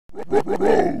My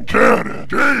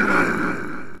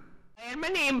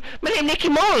name Nicky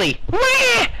Molly.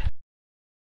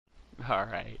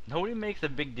 Alright. Nobody makes a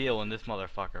big deal when this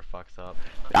motherfucker fucks up.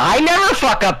 I never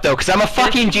fuck up though, cause I'm a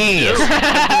fucking genius. when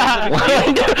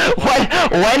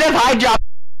have I dropped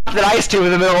an ice tube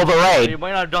in the middle of the raid? You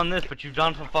might not have done this, but you've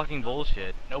done some fucking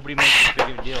bullshit. Nobody makes a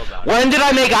big of a deal about it. When did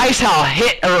I make Ice Hell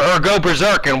hit or go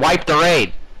berserk and wipe the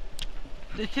raid?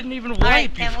 It didn't even wipe, Alright,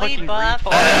 you can fucking we buff?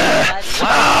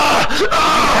 retard. You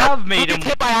have made him.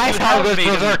 Hit by Ice Hell goes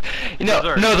berserk. No,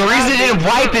 the You reason it have didn't made him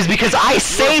wipe is because I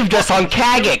saved us on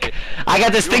Kagik. I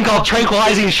got this thing called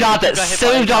tranquilizing shot that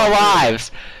saved our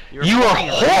lives. You are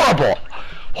horrible.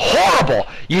 Horrible!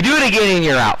 You do it again and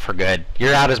you're out for good.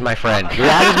 You're out as my friend. You're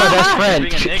out as my best friend.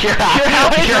 You're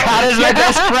out as my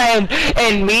best friend.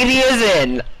 And Meedi is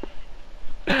in.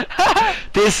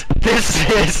 This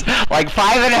is like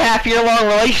 5.5 year long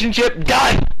relationship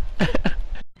done.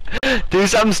 Do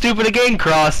something stupid again,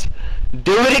 Cross.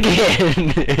 Do it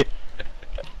again.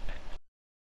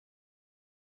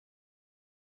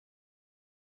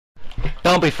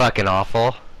 Don't be fucking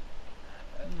awful.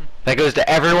 That goes to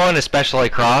everyone, especially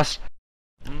Cross.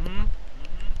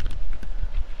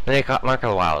 They caught Mark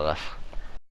of the Wild enough.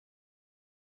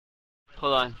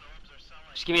 Hold on.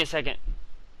 Just give me a second.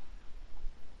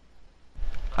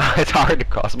 It's hard to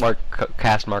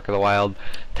cast Mark of the Wild.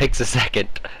 Takes a second.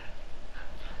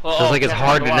 Feels like it's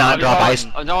hard to not drop ice to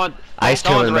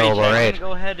in the middle of the raid.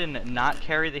 Go ahead and not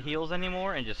carry the heals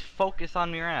anymore and just focus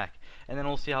on Mirak, and then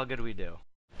we'll see how good we do.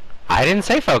 I didn't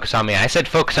say focus on me. I said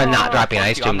focus on not dropping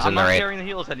ice tombs in the raid. I'm not carrying the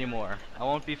heals anymore. I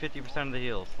won't be 50% of the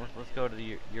heals. Let's go to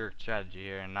your strategy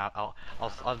here, and I'll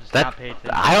just not pay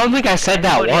attention. I don't think I said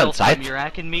that once.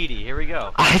 Mirak and Meedi. Here we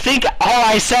go. I think all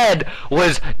I said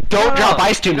was don't drop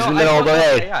ice tombs in the middle of the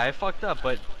raid. Yeah, I fucked up,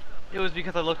 but it was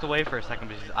because I looked away for a second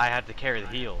because I had to carry the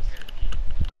heals.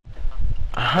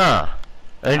 Interesting.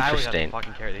 I always have to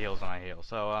fucking carry the heals when I heal.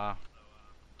 So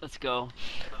let's go.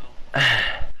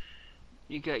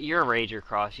 You're a rager,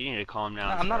 Cross. You need to calm down.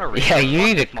 No, I'm not a rager. Yeah, you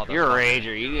need to. You're a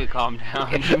rager. You need to calm down.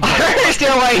 I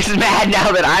understand why he's mad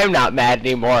now that I'm not mad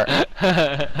anymore.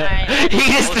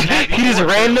 He just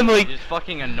randomly. Just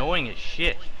fucking annoying as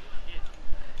shit.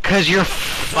 Cause you're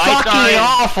fucking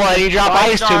awful and you drop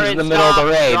ice tubes in the middle of the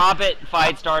raid. Drop it.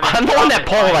 Fight started. I'm the one that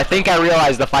pulled. I think I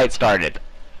realized the fight started.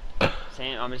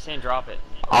 I'm just saying, drop it.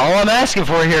 All I'm asking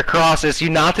for here, Cross, is you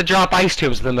not to drop ice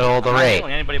tubes in the middle of the raid. I'm not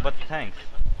killing anybody but the tanks.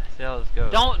 See how this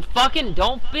goes.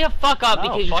 Don't be a fuck up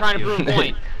because you're trying to prove a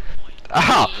point.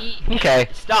 Oh, okay.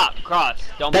 Stop, Cross.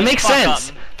 Don't. That makes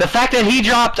sense. The fact that he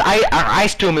dropped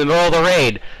ice tomb in the middle of the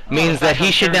raid means that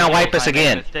he should now wipe us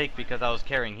again. Mistake because I was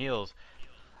carrying heals.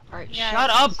 Alright, shut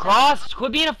up, Cross.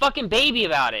 Quit being a fucking baby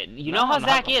about it. You know how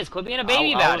Zach is. Quit being a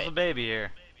baby about it. I was a baby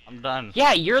here. I'm done.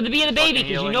 Yeah, you're the being a baby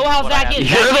because you know how Zach is.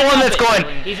 You're the one that's going.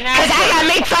 He's an Cause I got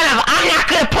made fun of. I'm not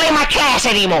gonna play my class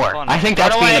anymore. I think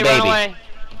that's being a baby.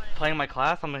 Playing my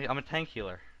class? I'm a tank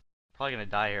healer. Probably gonna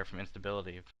die here from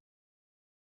instability.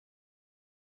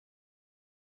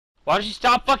 Why don't you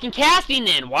stop fucking casting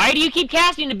then? Why do you keep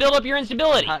casting to build up your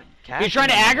instability? You're trying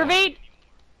to aggravate?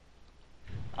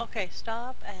 Okay,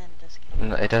 stop and just kill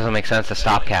him. It doesn't make sense to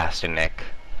stop casting, Nick.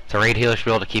 It's a raid healer should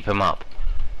be able to keep him up.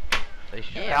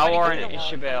 Howard and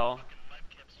Ishabel.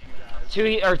 Two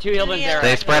healed ones there.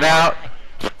 They spread out.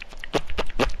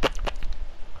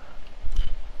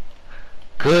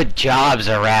 Good job,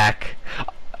 Zarak.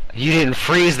 You didn't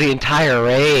freeze the entire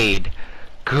raid.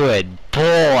 Good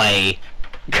boy.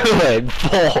 Good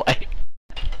boy.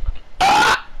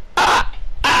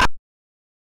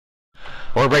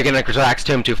 We're breaking Zarak's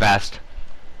tomb too fast.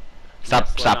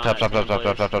 Stop. Don't attack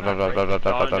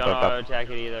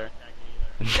it either.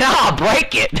 No,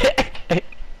 break it.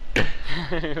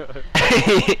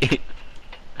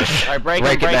 Alright,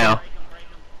 break it now.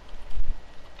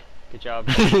 Good job.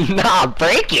 Nah,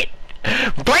 break it!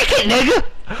 Break it, nigga!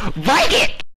 Break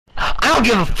it! I don't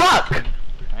give a fuck!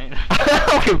 I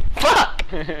don't give a fuck!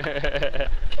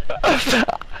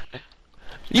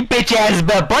 You bitch ass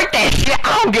better break that shit!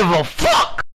 I don't give a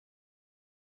fuck!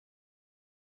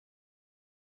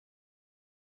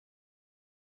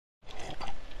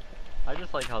 I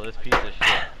just like how this piece of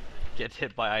shit gets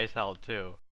hit by Ice Hell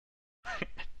too.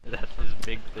 That's his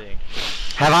big thing.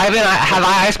 Have I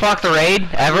ice blocked the raid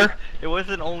ever? It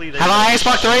wasn't only that. Have I ice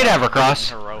blocked the raid ever,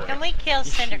 Cross? Can we kill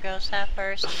Cinder Ghost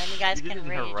first, and then you guys can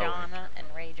rage on it and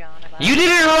rage on about it? You did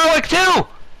it heroic too!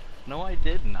 No, I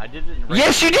didn't. I didn't.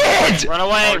 Yes, you did! Run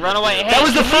away, run away. Hey, That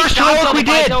was the can we first stop heroic till we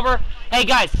the fight's did! over? Hey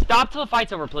guys, stop till the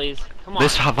fight's over, please. Come on.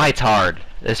 This fight's hard.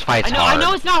 This fight's I hard.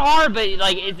 know it's not hard, but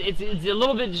like it's a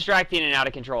little bit distracting and out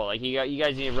of control. Like you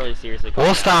guys need to really seriously.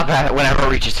 We'll stop at it whenever it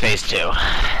reaches phase 2.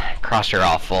 Cross your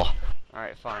awful.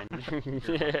 Alright, fine.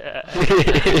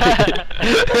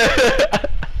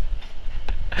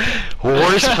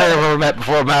 Worst player I've ever met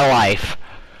before in my life.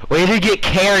 Way to get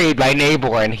carried by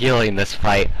Neighbor and healing this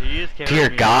fight. He is carrying Dear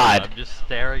me God. around. I'm just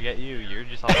staring at you. You're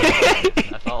just all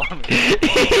that's all I'm doing.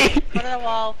 Go to the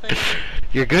wall, please.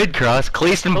 You're good, Cross.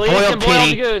 Cleast and Police boiled and boiled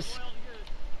titty. goose.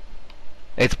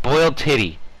 It's boiled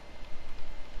titty.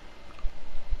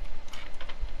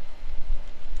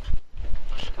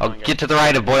 Oh, get to the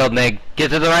right of boiled Nig. Get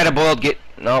to the right of boiled.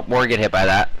 Nope, we'll get hit by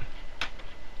that.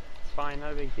 It's fine,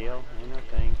 not a big deal. Ain't no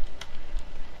thing.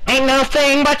 Ain't no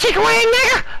thing but chicken wing,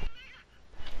 nigga!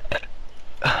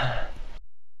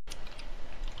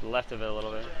 Left of it a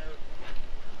little bit.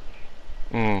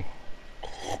 Mmm.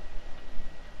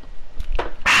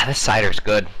 Ah, this cider's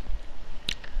good.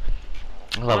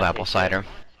 I love apple cider.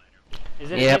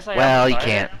 Is it Yep, taste like well, apple you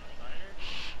cider? can't.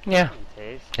 Yeah,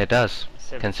 Taste. it does.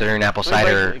 Sip. Considering apple Pretty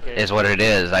cider basic, is what it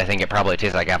is, I think it probably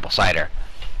tastes like apple cider.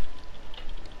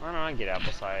 Why don't I get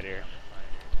apple cider?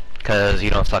 Cause you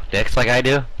don't suck dicks like I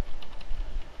do?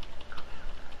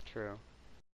 True.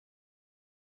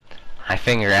 I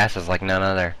finger asses like none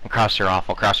other. Cross your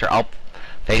awful, cross your... Oh!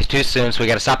 Phase 2 soon, so we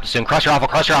gotta stop it soon. Cross your awful,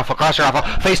 cross your awful, cross your awful.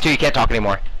 Phase 2, you can't talk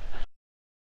anymore.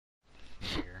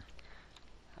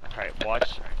 Alright,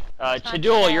 watch.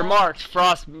 Chadul, you're marked.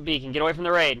 Frost Beacon, get away from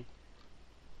the raid.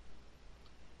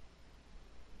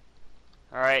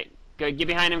 Alright, good. Get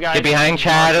behind him, guys. Get behind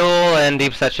Chadul and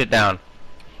deep set shit down.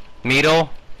 Meedle.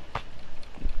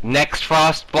 Next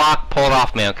frost block, pull it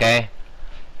off me, okay?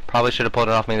 Probably should have pulled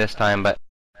it off me this time, but...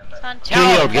 It's on Two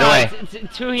healed, get away.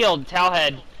 Two healed,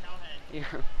 Talhead.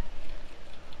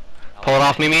 Pull it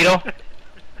off me, Meedle.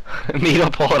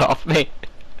 Meedle, pull it off me.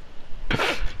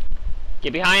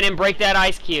 Get behind him, break that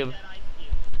ice cube.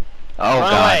 Oh,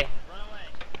 Run God. away.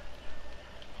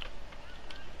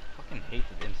 Fucking hate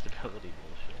the instability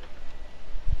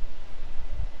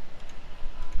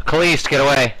bullshit. Clu3's, get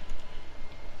away.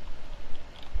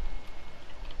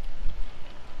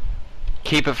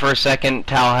 Keep it for a second,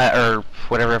 Talhead, or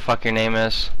whatever the fuck your name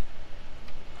is.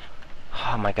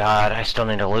 Oh my God, I still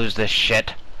need to lose this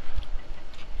shit.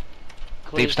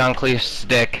 Deep down Clu3's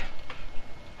dick.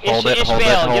 Hold it, hold it,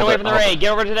 Ishmael, hold get away it, from the hold raid. it.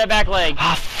 Get over to that back leg.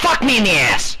 Ah, fuck me in the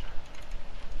ass!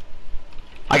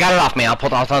 I got it off me. I'll pull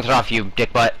it off you,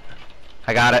 dick butt.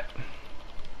 I got it.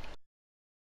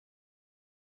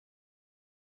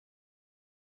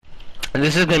 And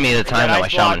this is gonna be the time that my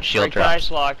shaman shield drops.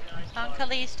 Block. It's on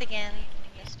Clu3's again.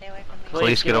 Just stay away from me.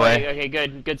 Clu3's, get away. Okay,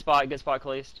 good spot,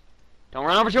 Clu3's. Don't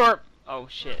run over to her. Oh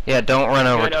shit. Yeah, don't run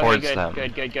over Good, okay, towards good, them.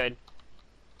 Good.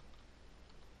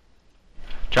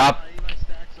 Drop.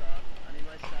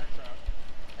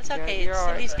 It's okay. you're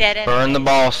alright. He's dead. Burn the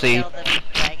ball, see. Kill the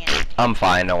dragon. I'm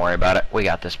fine, don't worry about it. We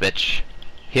got this, bitch.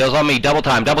 Heals on me, double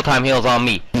time heals on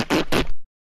me.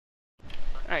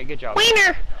 Alright, good job.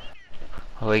 Wiener!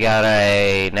 We got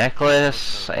a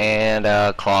necklace and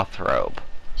a cloth robe.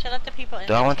 Should let the people in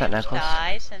Do I want that the necklace?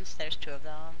 die since there's 2 of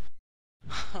them.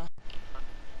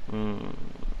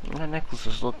 That necklace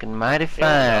is looking mighty They'll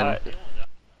fine. die.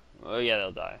 Oh yeah,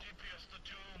 they'll die.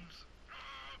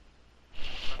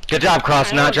 Good job,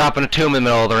 Cross, not dropping a tomb in the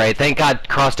middle of the raid. Thank God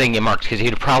Cross didn't get marked, because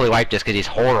he'd probably wiped us, because he's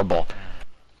horrible.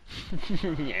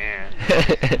 Yeah.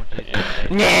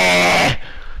 Nah!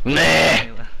 Nah!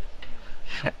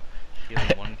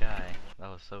 Killing one guy. That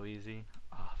was so easy.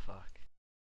 Oh fuck.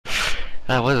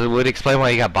 That would explain why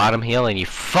you got bottom healing, you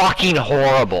fucking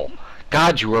horrible.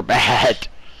 God, you were bad.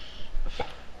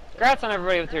 Congrats on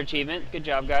everybody with their achievement. Good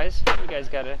job, guys. You guys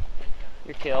got your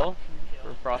kill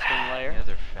for Frostwing Lair. You guys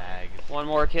are fags. One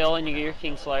more kill and you get your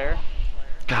Kingslayer.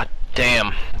 God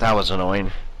damn, that was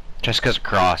annoying. Just because of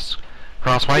Cross.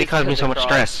 Cross, why do you cause me so much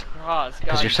stress?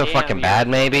 Because you're so fucking bad,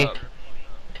 maybe?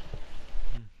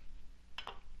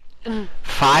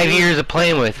 5 years of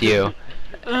playing with you.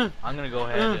 I'm gonna go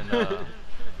ahead and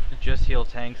just heal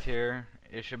tanks here.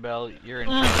 Isabel, you're in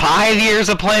charge. 5 years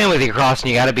of playing with you, Cross, and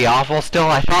you gotta be awful still?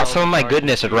 I thought some of my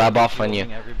goodness would rub off on you.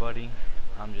 Everybody.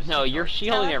 I'm just No, you're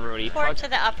shielding everybody. Teleport to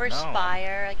the upper No.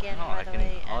 spire again, No, by the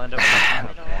way. I'll end up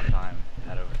one time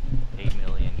out of 8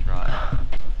 million tries.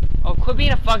 Oh, quit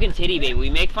being a fucking titty baby. We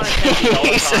make fun of titties all the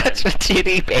He's time. such a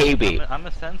titty baby. I'm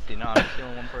a sensei. No, I'm just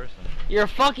killing one person. You're a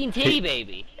fucking titty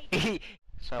baby.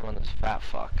 Summon this fat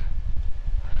fuck.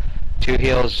 2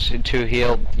 heals, 2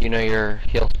 healed. You know your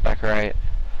heals back right.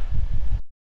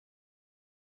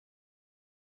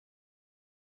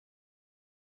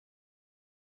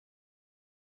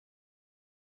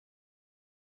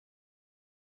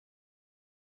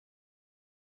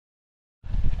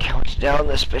 hours down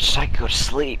this bitch so I can go to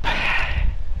sleep.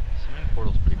 Swimming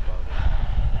portal's pretty buggy.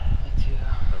 Me too.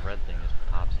 The red thing just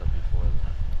pops up before the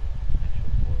actual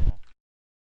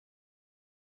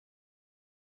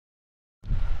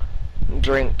portal.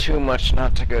 Drink too much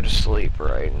not to go to sleep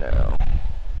right now.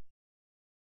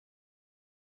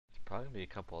 It's probably gonna be a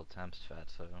couple attempts,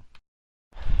 Fatso.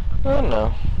 Oh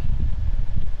no.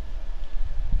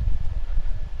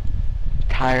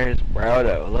 Tired as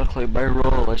browdo. Luckily my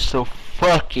roll is so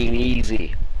fucking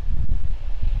easy.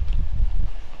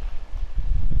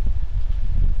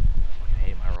 I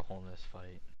hate my role in this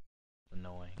fight. It's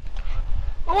annoying.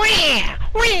 I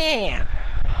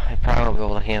probably won't be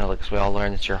able to handle it because we all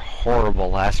learned that you're horrible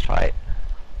last fight.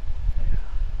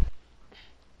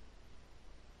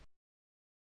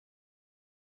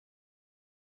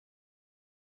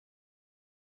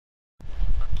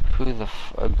 Who the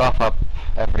buff up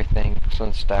everything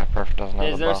since Staff Perf doesn't have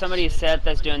Is a there buff. somebody set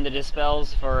that's doing the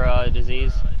dispels for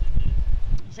disease?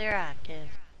 Xerac is.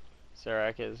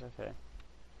 Serac is, okay.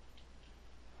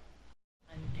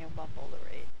 And he'll buff all the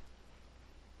raid.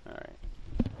 Alright.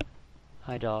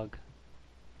 Hi, dog.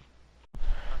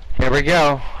 Here we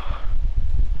go.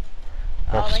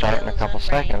 We'll All the start in a heals couple and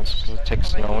seconds range because it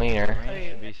takes already. no wiener. Range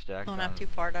should be stacked Don't on have too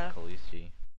far to. Khaleesi.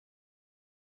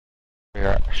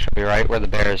 Should be right where the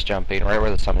bear is jumping, right where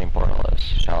the summoning portal is,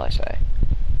 shall I say.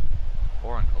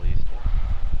 Or on Khaleesi.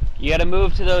 You gotta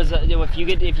move to those, if you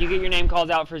get your name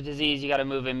called out for disease, you gotta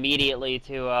move immediately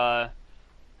to,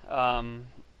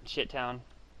 Shit Town.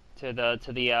 To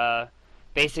the,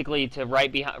 basically to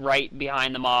right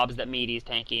behind the mobs that Meaty's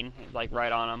tanking, like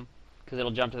right on them, because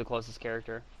it'll jump to the closest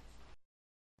character.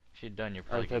 If you'd done, you're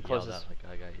probably the get yelled closest. at like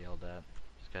I got yelled at.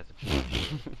 This guy's a piece of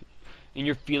shit. And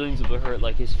your feelings were hurt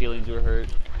like his feelings were hurt.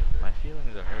 My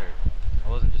feelings are hurt. I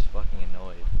wasn't just fucking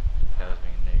annoyed. This guy was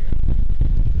being a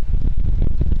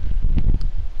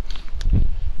nigger.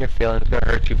 Your feelings gonna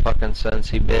hurt you, fucking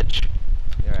sensey bitch.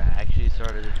 Yeah, I actually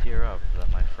started to tear up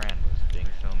that my friend was being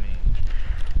so mean.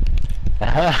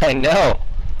 I know.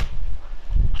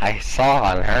 I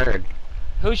saw and heard.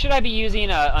 Who should I be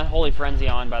using Unholy Frenzy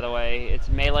on, by the way? It's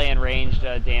melee and ranged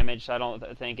damage, so I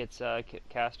don't think it's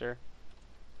caster.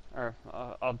 Or,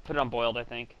 I'll put it on boiled, I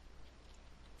think.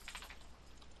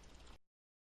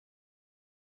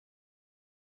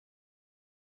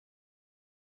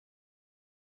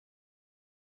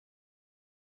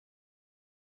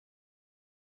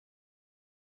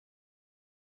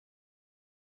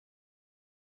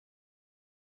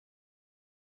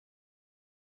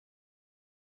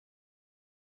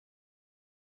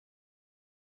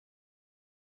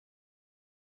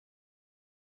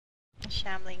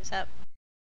 Shambling's up.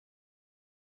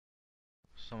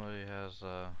 Somebody has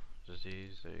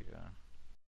disease. There you go.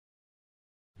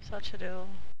 Such a do.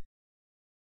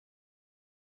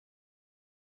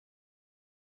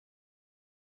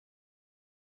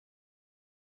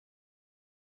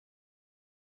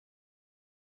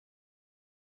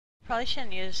 Probably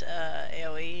shouldn't use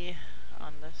AoE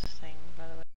on this thing, by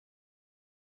the way.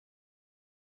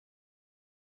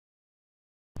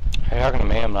 Are you talking to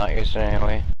me? I'm not using it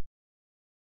anyway.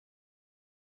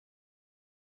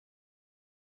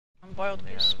 I'm boiled.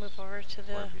 Yeah, Just move over to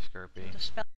the Scurpy.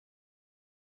 spell.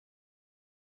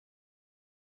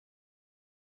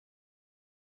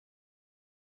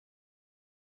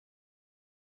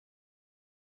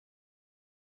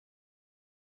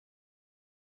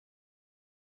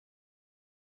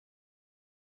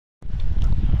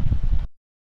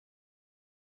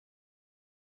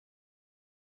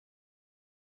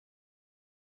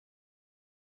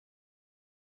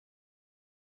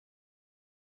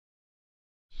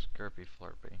 Scurpy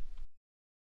Flurpy.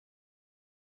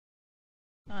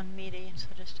 On Meedi, so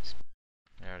just a spell.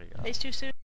 There already go. Phase 2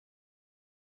 soon.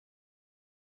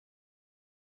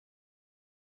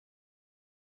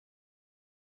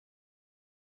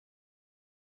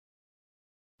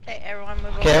 Okay, everyone move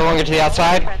over. Okay, everyone get to the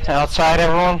outside. Outside,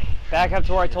 everyone. Back up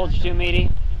to where I told you to, Meaty.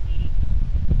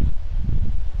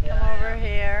 Come over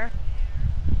here.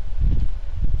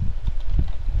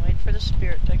 Wait for the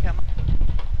spirit to come.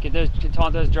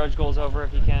 Taunt those Drudge Ghouls over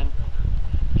if you can.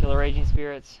 Kill the Raging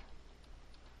Spirits.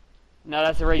 No,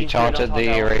 that's the Raging You Spirit. taunted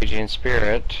the Raging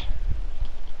Spirit.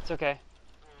 It's okay.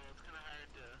 It's kinda hard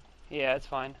to... Yeah, it's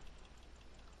fine.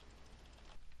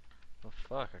 Oh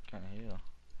fuck, I can't heal.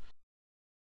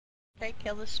 Okay,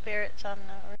 kill the spirits on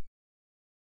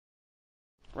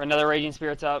the... Another Raging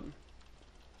Spirit's up.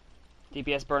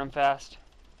 DPS burn them fast.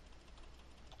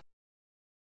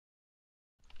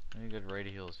 Any good raid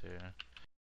heals here?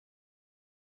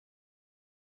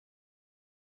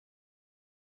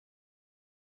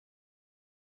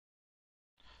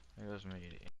 There goes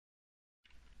Meedi.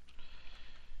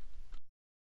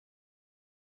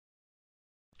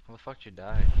 How the fuck did you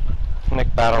die?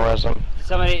 Nick battle res him.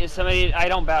 Somebody,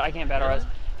 I can't battle res.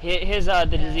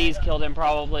 The disease killed him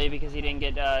probably because he didn't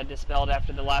get dispelled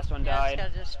after the last one died. It's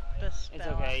gotta just dispel It's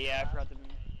okay, yeah, I stuff. forgot to...